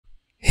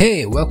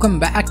Hey, welcome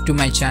back to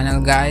my channel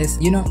guys.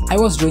 I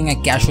was doing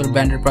a casual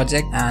blender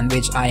project and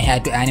which I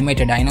had to animate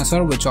a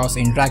dinosaur which was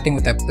interacting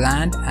with a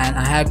plant, and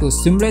I had to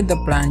simulate the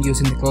plant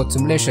using the code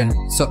simulation.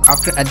 So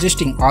after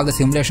adjusting all the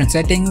simulation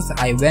settings,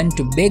 I went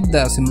to bake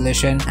the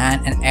simulation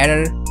and an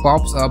error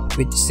pops up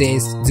which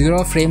says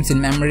 0 frames in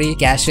memory,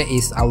 cache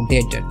is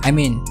outdated. I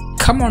mean,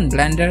 come on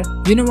Blender,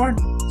 you know what?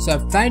 So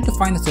I've tried to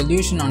find a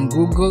solution on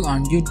Google,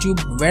 on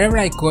YouTube, wherever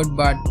I could,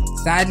 but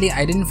sadly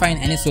I didn't find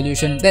any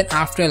solution. Then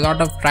after a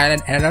lot of trial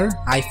and error,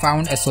 I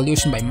found a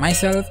solution by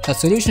myself. The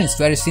solution is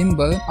very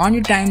simple. On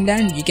your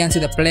timeline, you can see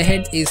the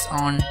playhead is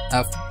on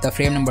the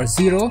frame number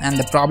 0 and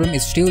the problem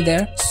is still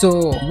there.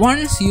 So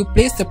once you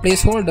place the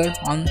placeholder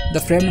on the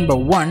frame number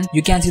 1,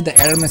 you can see the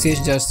error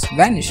message just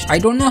vanish. I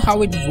don't know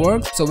how it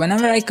works, so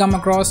whenever I come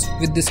across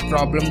with this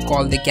problem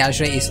called the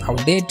cache is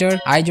outdated,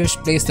 I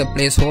just place the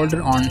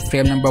placeholder on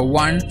frame number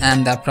 1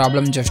 and the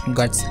problem just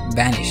gets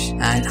vanished.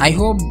 And I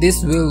hope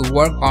this will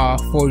work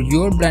for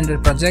your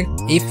Blender project.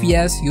 If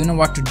yes, you know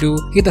what to do.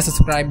 Hit the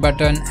subscribe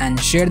button and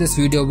share this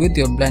video with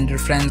your Blender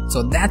friends.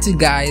 So that's it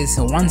guys.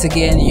 So once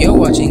again, you're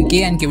watching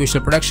K&K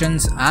Visual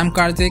Productions. I'm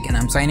Karthik and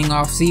I'm signing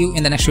off. See you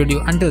in the next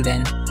video. Until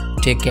then,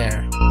 take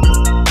care.